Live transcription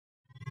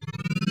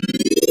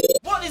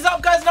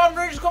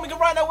NarendraTheComic, and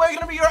right now we're going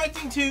to be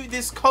reacting to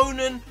this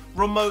Conan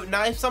remote.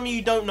 Now, if some of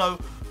you don't know,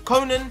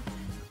 Conan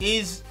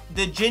is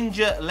the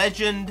ginger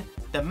legend,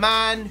 the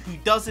man who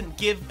doesn't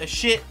give a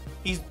shit.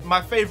 He's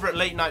my favorite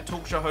late night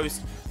talk show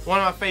host, one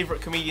of my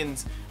favorite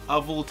comedians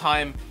of all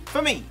time.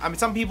 For me, I mean,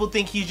 some people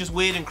think he's just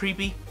weird and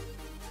creepy.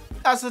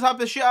 That's the type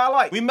of shit I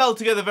like. We meld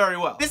together very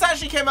well. This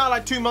actually came out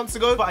like 2 months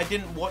ago, but I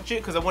didn't watch it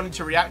because I wanted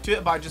to react to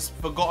it, but I just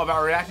forgot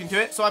about reacting to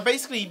it. So I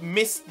basically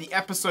missed the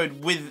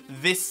episode with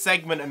this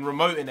segment and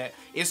remote in it.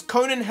 It's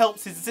Conan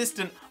helps his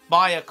assistant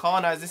buy a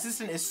car. Now, his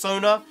assistant is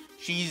Sona.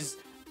 She's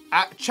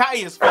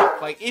chatty as fuck.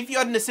 Like, if you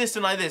had an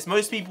assistant like this,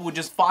 most people would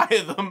just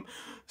fire them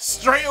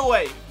straight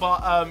away.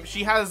 But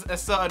she has a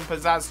certain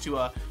pizzazz to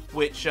her,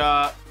 which,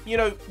 you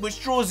know,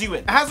 which draws you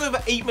in. It has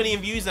over 8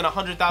 million views and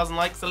 100,000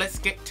 likes, so let's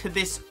get to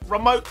this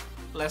remote.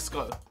 Let's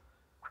go.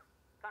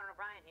 Conan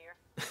O'Brien here.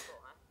 Cool,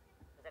 huh?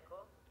 Is that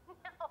cool?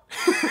 No.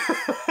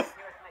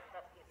 Here's my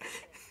trusty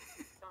assistant,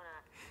 Sona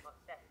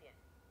Mobsessian.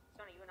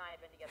 Sona, you and I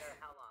have been together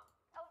how long?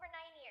 Over 9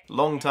 years.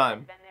 Long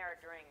time. Been there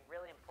during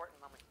really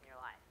important moments in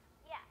your life.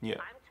 Yeah. Yeah.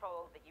 I'm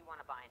told that you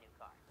want to buy a new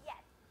car.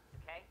 Yes,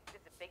 Okay?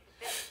 This is a big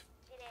decision.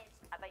 it is.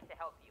 I'd like to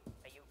help you.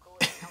 Are you cool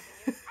with me helping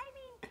you? I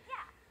mean,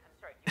 yeah. I'm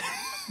sorry. Do you want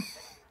to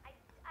trust me?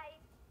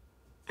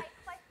 I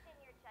question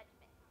your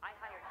judgment. I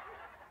hired you.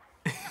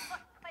 I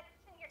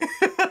question your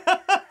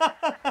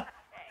judgment.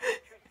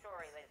 Hey, true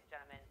story, ladies and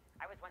gentlemen.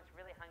 I was once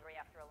really hungry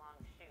after a long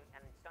shoot,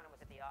 and Sona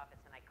was at the office,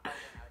 and I called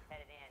her, and I was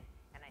headed in,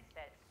 and I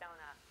said,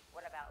 Sona,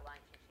 what about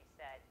lunch? And she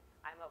said,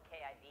 I'm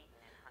okay, I've eaten,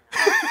 and hung up.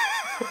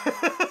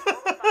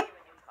 We'll buy you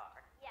a new car.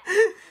 Yes.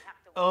 You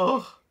have to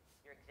Oh,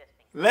 your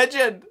existing.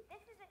 legend.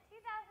 This is a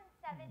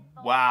 2007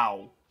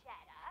 Wow. Volkswagen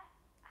Jetta.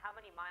 How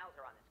many miles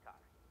are on this car?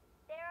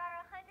 There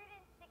are 160,000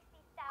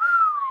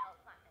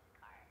 miles on this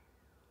car.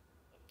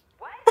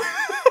 What? You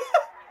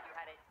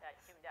had it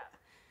tuned up.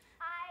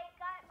 I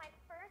got my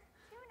first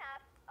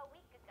tune-up a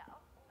week ago.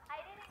 I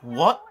didn't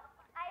What? know.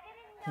 I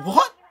didn't know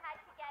What? you had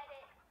to get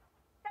it.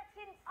 That's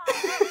insane.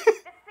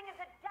 This thing is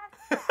a death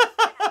trap.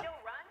 It still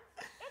runs?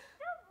 It's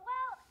still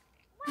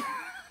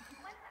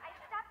once I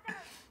stopped at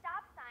a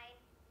stop sign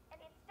and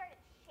it started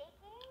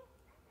shaking,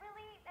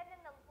 really, and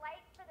then the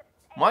light for the.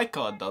 My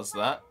car does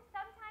that.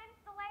 Sometimes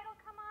the light will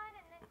come on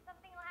and then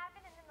something will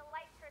happen and then the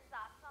light turns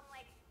off. So I'm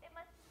like, it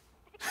must.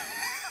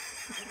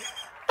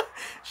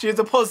 She has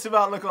a positive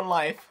outlook on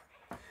life.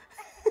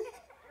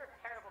 You're a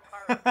terrible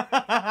car owner.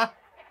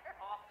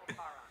 Awful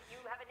car owner. You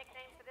have a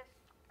nickname for this?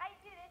 I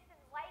do this in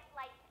white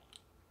lightning.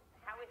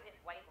 How is it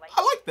white light?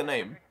 I like the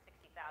name.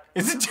 160,000.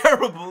 It's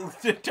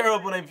a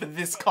terrible name for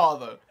this car,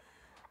 though.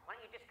 Why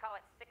don't you just call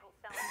it sickle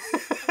cell?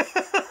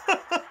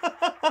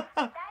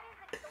 That is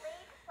a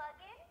Glade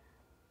plug-in.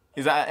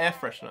 Is that an air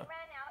freshener? It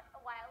ran out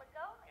a while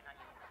ago. You're not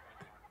using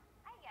it.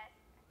 I guess.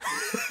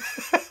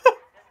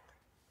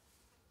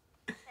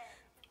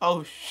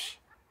 Oh, shh.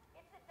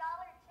 It's a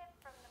dollar tip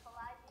from the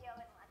Bellagio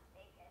in Las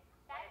Vegas.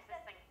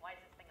 Why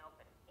is this thing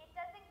open? It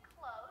doesn't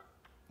close.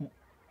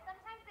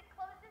 Sometimes it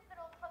closes,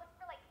 but it'll close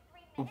for like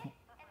 3 minutes,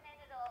 and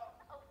then it'll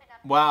open up.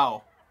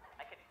 Wow.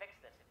 I could fix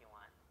this if you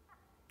want.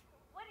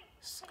 What are you?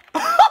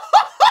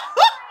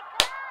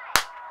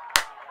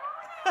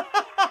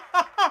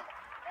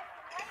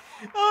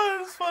 Oh,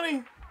 that's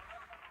funny.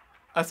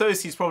 I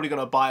suppose he's probably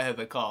gonna buy her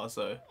the car,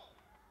 so.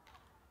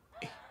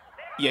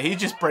 Yeah, he's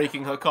just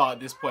breaking her car at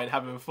this point,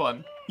 having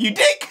fun. You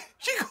dick!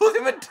 She called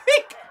him a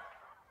dick!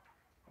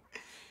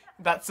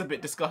 That's a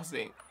bit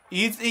disgusting.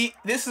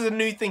 This is a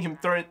new thing, him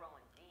throwing.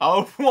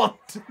 Oh,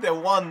 what? They're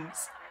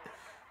ones.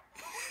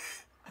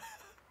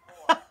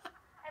 I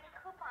have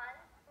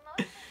coupons. Most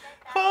of them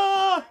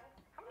Ah.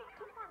 How many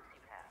coupons do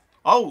you have?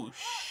 Oh, You're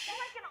shh.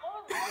 like an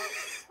old woman.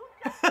 Who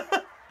does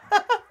this?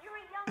 You're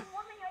a young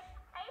woman. You're like,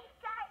 I've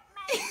got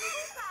my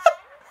coupons.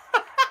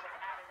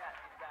 Added up.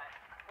 You've got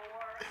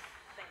 4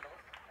 singles.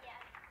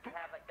 Yes. You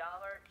have a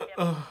dollar tip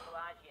from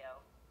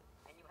Bellagio,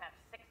 and you have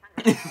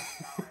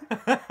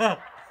 $600,000.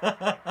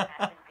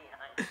 That's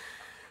beyond.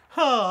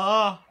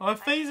 Ah, my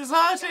face is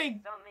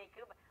hurting. So many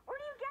coupons. Where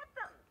do you get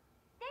them?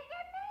 They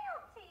get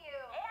mailed to you.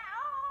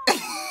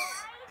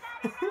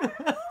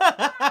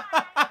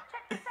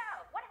 Check this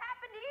out. What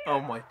happened here?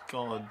 Oh my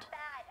god.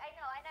 Bad. I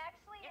know. And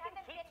actually, You I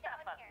can haven't keep been stuff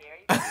down up here.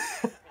 here.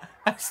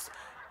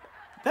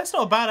 That's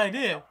not a bad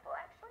idea. Well,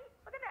 actually,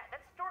 look at that.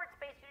 That's storage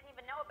space you didn't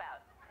even know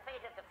about.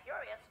 Fate of the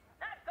Furious.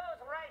 That goes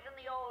right in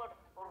the old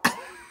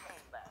race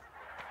chamber.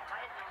 If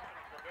I had known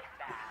things were this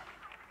bad,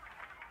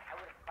 I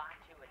would have bought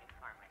you a new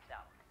car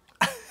myself.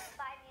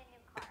 Buy me a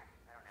new car.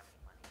 I don't have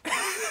any money.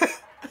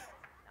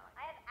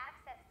 I have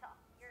access to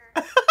your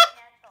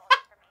financial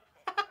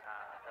information.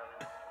 Those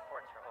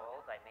reports are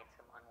old. I made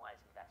some unwise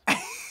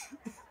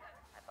investments.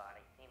 I bought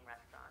a theme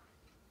restaurant.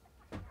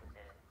 It was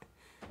a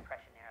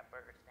Depression-era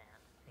burger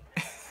stand.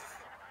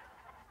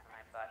 And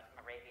I bought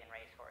some Arabian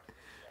racehorses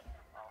that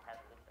all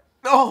had lupus.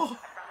 Oh.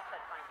 I promised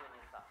I'd find you a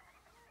new car.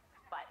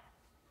 But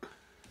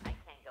I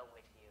can't go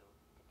with you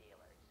to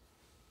dealers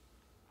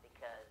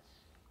because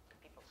if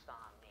people saw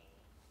me,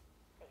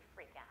 they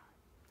freak out.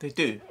 They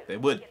do. They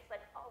would. It's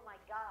like, oh my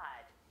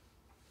God,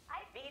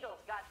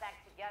 Beatles got that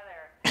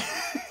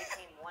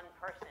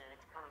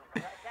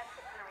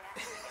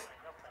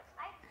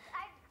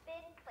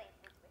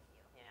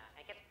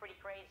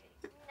crazy.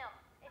 No,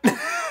 it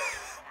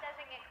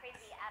doesn't get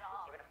crazy at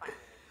all. You're gonna find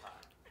me a new car,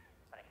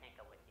 but I can't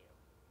go with you.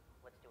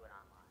 Let's do it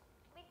online.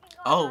 We can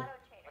go Oh. on Auto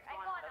Trader. I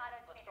go on Auto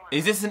Trader.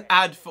 Is this an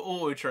ad for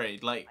Auto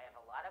Trade? Like, I have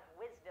a lot of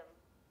wisdom.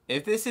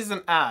 if this is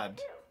an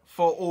ad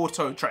for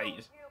Auto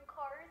Trade. You know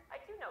cars? I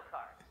do know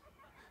cars.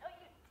 Oh,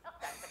 you don't.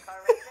 That's the car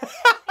right there.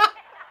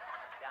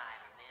 Yeah,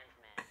 I'm a man's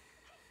man.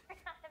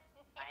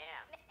 I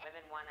am.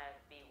 Women want to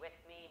be with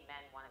me.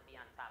 Men want to be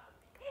on top of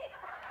me. Men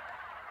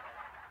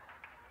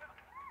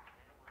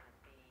want to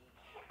be.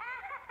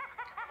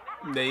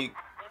 They.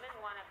 Women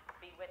want to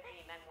be with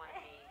me. Men want to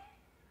be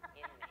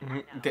in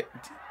me. No. they-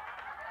 It's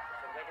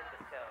the way that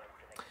this goes.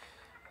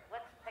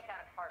 Let's pick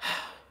out a car.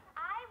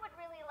 I would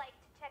really like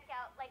to check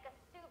out like a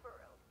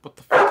Subaru. What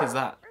the fuck is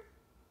that?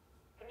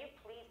 Can you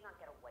please not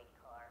get a white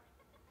car?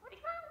 What's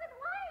wrong with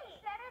white?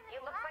 Better than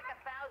It looks black.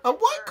 like 1,000. A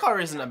white car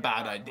isn't a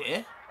bad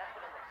idea. That's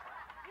what it looks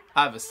like.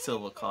 I have a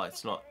silver car.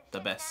 It's not the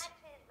best.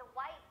 Matches the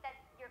white that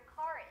your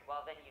car is.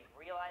 Well, then you've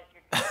realized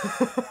you're.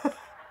 Subaru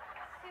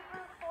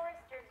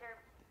Foresters are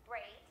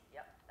great.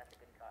 Yep, that's a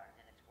good car.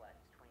 And it's what?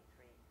 It's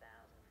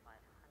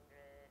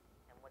 23,500.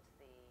 And what's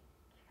the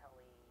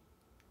Kelly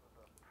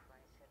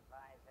price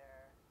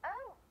advisor?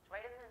 Oh, It's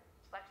right in the.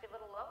 It's actually a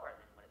little lower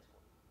than what it's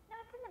worth. no,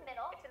 it's in the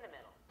middle. It's in the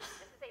middle.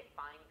 This is a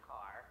fine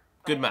car.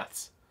 Good but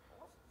maths. it's a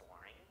little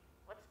boring.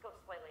 Let's go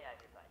slightly out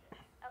of your budget.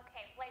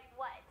 Okay, like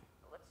what?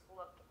 Let's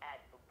look at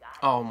Bugatti.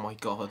 Oh my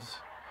god.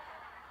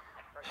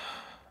 At first.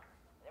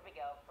 There we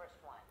go. First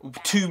one.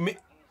 2 mi-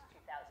 Used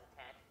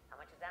 2010. How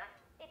much is that?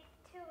 It's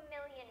 $2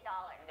 million.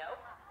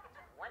 Nope.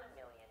 It's 1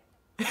 million.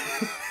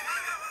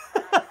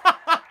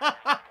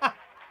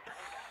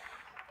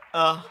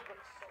 uh,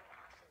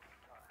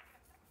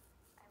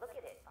 Look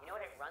at it. You know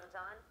what it runs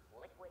on?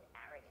 Liquid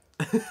arrogance.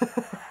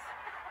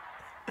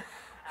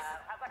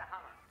 How about a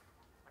Hummer?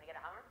 Want to get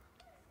a Hummer?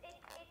 It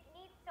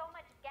needs so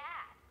much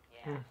gas.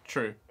 Yeah.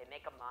 true. They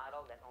make a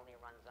model that only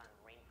runs on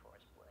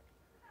rainforest wood.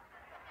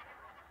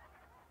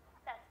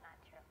 That's not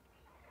true.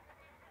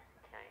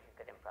 Okay,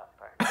 good improv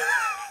partner.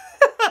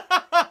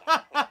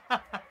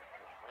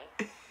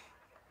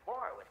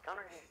 More with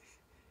Conan and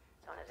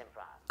Sona's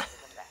improv. We'll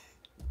come back.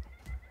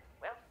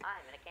 Well,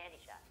 I'm in a candy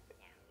shop.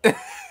 Yeah.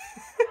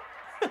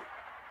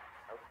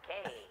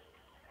 Okay.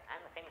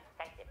 I'm a famous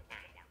detective.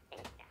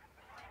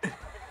 This is a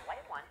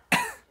white one.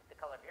 This is the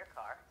color of your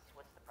car.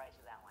 What's the price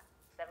of that one?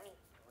 $73,000?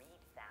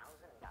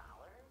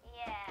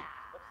 Yeah.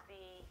 What's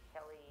the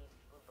Kelly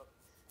Blue Book?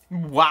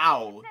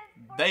 Wow.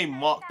 They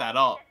mocked that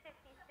up.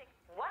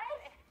 What?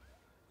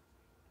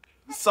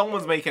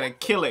 Someone's making a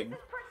killing.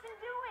 What's this person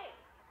doing?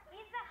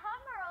 He's the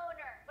Hummer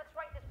owner. Let's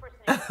write this person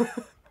in.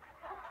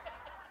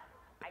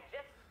 I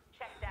just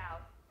checked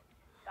out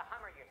the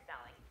Hummer you're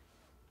selling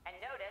and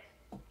noticed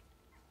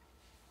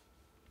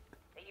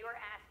that you are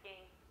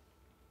asking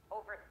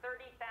over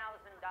 $30,000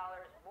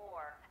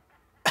 more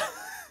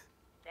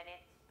than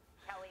its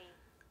Kelly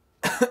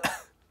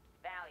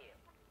value.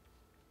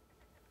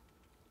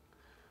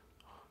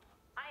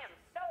 I am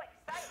so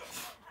excited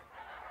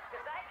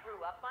because I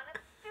grew up on a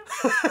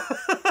stupid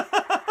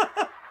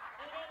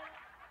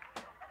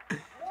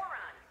eating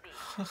moron seed.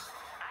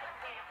 I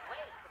can't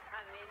wait to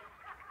come in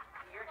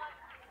to your.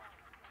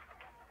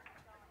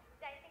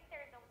 I think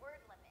there's a word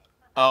limit.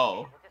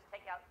 Oh. We'll just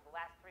take out the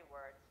last 3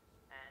 words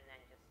and then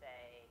just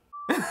say.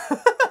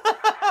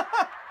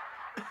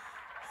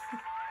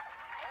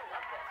 I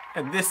love this.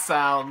 And this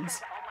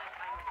sounds. All my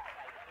time is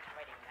excited. Just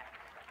writing next.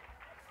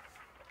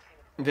 Let's see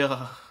what Ugh.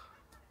 to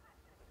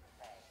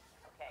say.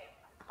 Okay,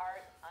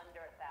 cars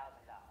under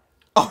 $1,000.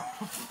 Oh.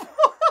 Let's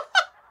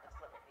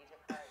look at these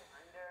are cars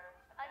Under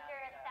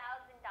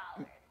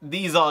 $1,000.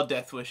 These are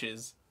death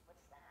wishes. What's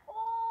that?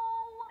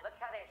 Oh. Look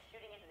how they're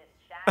shooting it in this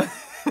shadow.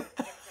 Look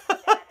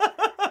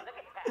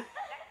at that.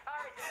 That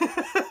car is.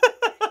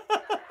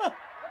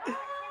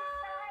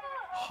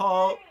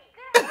 Oh.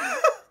 This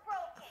is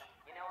broken.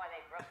 You know why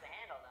they broke the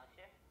handle, don't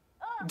you?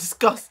 Oh,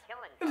 Disgust.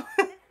 Killing car.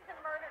 this is a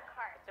murder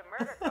car. It's a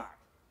murder car.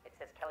 It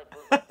says Kelly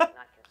Blue Book is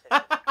not considered a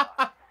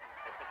car.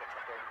 They think it's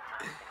a good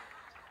timestamp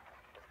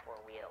with 4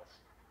 wheels.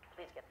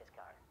 Please get this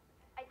car.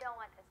 I don't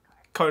want this car.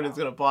 Conan's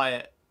gonna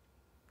buy it.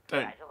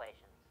 Don't.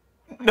 Congratulations.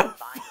 No. I'm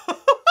buying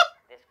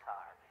this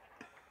car,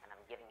 and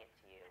I'm giving it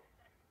to you.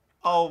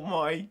 Oh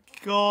my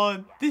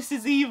god. This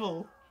is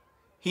evil.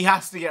 He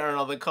has to get her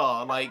another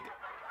car. Like.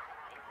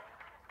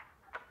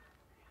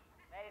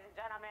 Ladies and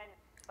gentlemen,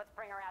 let's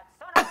bring her out.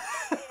 Son of a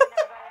bitch,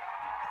 everybody.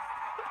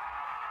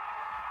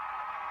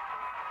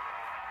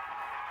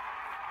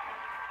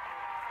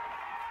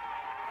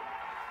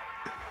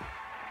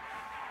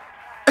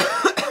 This is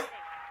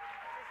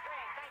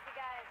great. Thank you,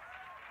 guys.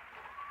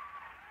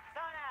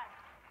 Sona,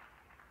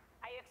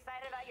 are you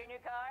excited about your new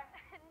car?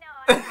 No,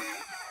 I don't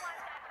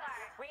want that car.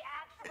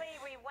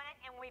 We went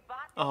and we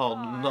bought this Oh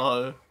car.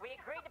 no. We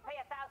agreed to pay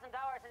 $1,000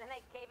 and then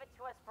they gave it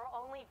to us for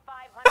only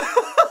 $500.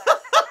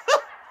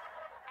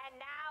 And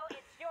now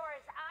it's yours.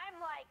 I'm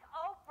like,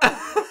 Oprah,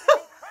 this is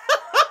incredible.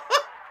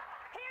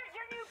 Here's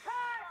your new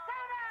car,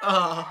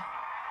 Sona.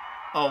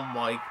 Oh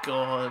my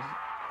god.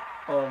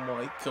 Oh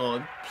my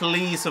god.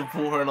 Please have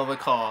bought her another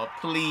car.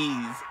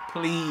 Please.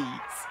 Please.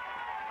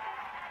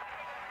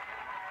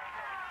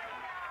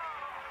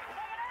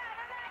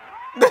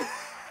 Isn't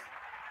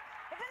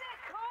that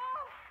cool?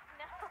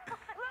 No. Look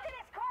at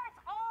this car,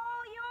 it's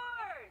all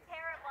yours.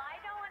 Terrible. I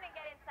don't want to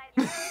get inside.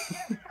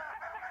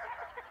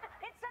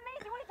 It's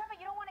amazing. What are you talking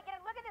about? You don't want to get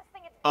it. Look at this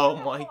thing. It's Oh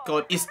my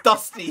god. It's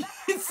dusty.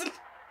 This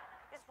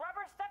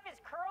rubber stuff is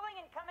curling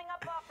and coming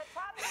up off the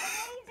top. It's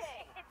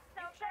amazing. It's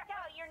so Check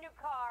out your new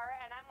car,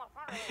 and I'm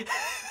I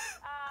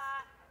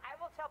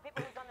will tell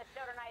people who's on the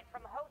show tonight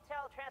from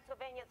Hotel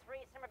Transylvania 3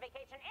 Summer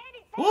Vacation.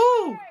 Andy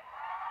Woo!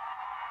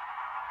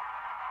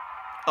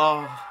 Taylor!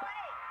 Oh,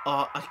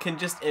 I can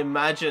just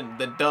imagine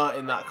the dirt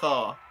in that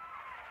car.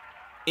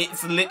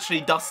 It's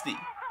literally dusty. It's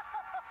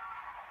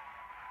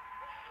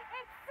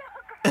so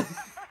gross.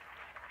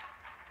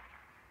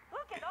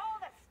 Look at all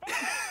the stats.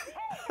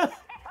 Hey,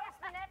 host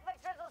the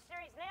Netflix original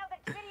series Nailed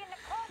It. Comedian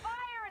Nicole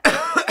Byer is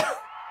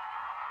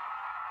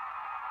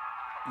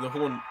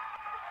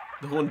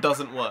The horn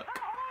doesn't work.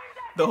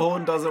 The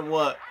horn doesn't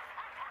work.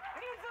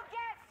 musical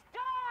guest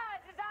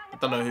Stars is on the I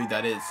don't know who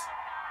that is. We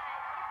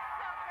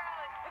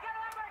got a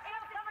lot more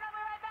shows coming up. We'll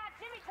be right back.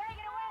 Jimmy, take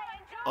it away.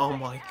 Enjoy. Oh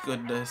my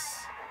goodness.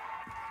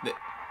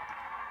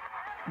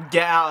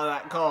 Get out of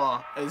that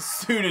car as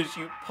soon as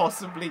you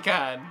possibly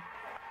can. Can I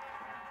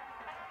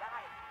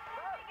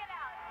get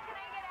out? Can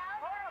I get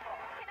out? Horrible.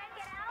 Can I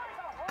get out? It's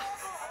a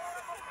horrible,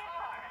 horrible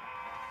car.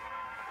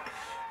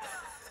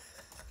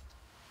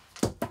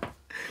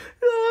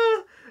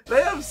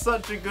 They have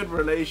such a good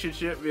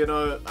relationship, you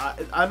know.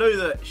 I know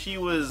that she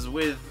was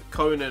with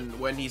Conan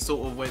when he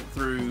sort of went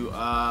through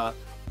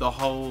the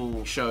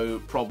whole show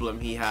problem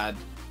he had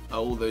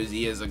all those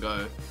years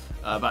ago,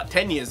 about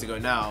 10 years ago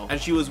now,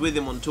 and she was with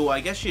him on tour. I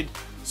guess she'd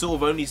sort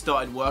of only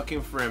started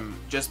working for him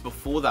just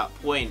before that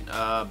point,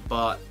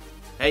 but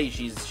hey,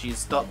 she's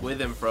stuck with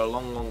him for a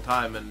long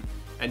time,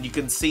 and you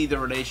can see the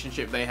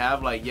relationship they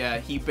have. Like, yeah,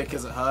 he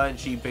bickers at her and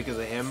she bickers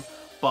at him,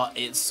 but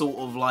it's sort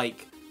of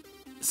like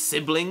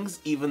siblings,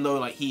 even though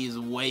like he is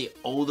way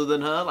older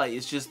than her. Like,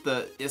 it's just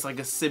it's like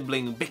a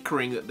sibling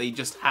bickering that they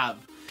just have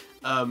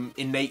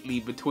innately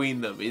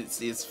between them. It's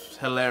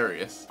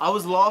hilarious. I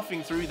was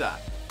laughing through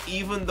that,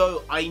 even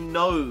though I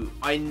know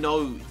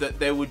that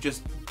they were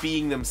just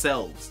being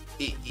themselves.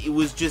 It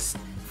was just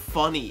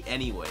funny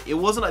anyway. It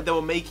wasn't like they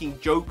were making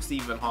jokes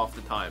even half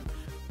the time,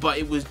 but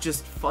it was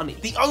just funny.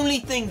 The only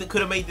thing that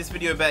could have made this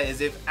video better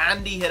is if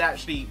Andy had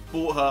actually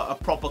bought her a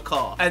proper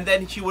car, and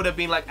then she would have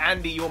been like,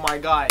 Andy, you're my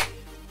guy.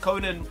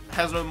 Conan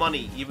has no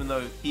money, even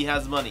though he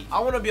has money.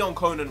 I want to be on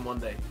Conan one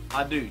day.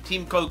 I do.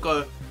 Team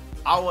COCO.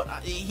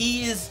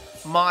 He is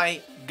my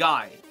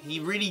guy.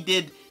 He really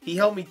did. He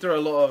helped me through a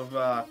lot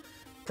of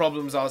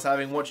problems I was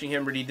having. Watching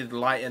him really did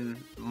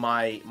lighten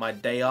my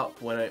day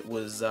up when it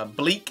was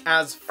bleak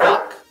as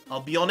fuck. I'll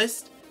be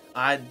honest.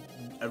 I had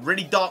a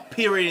really dark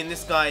period, and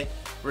this guy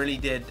really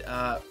did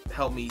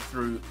help me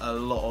through a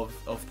lot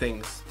of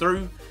things.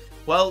 Through,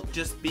 well,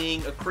 just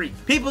being a creep.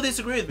 People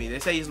disagree with me. They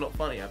say he's not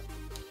funny.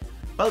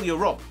 Well, you're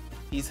wrong.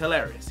 He's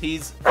hilarious.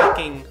 He's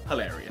fucking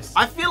hilarious.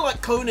 I feel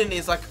like Conan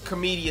is like a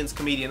comedian's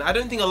comedian. I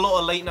don't think a lot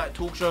of late night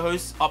talk show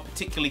hosts are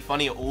particularly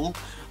funny at all.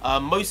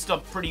 Most are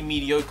pretty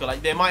mediocre.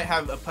 Like, they might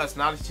have a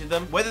personality to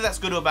them. Whether that's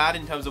good or bad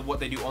in terms of what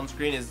they do on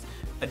screen is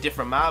a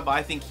different matter, but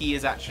I think he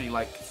is actually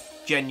like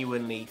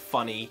genuinely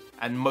funny,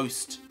 and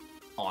most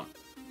aren't.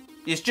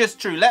 It's just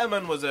true.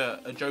 Letterman was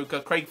a joker.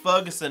 Craig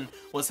Ferguson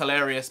was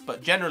hilarious,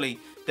 but generally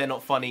they're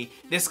not funny.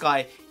 This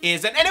guy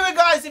is. And anyway,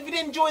 guys, if you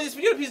did enjoy this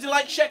video, please do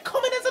like, share,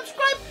 comment, and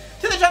subscribe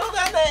to the channel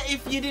down there.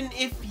 If you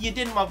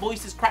didn't, my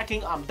voice is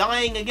cracking. I'm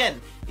dying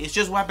again. It's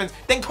just what happens.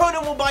 Then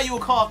Conan will buy you a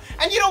car,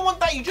 and you don't want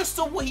that. You just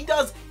saw what he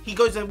does. He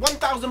goes a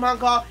 £1,000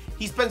 car.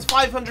 He spends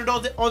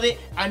 $500 on it,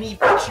 and he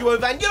picks you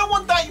over. And you don't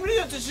want that. You really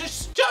have to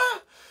just.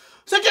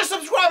 So just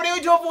subscribe anyway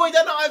to avoid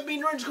that. I've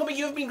been NarendraTheComic.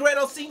 You have been great.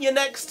 I'll see you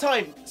next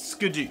time.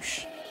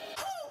 Skadoosh.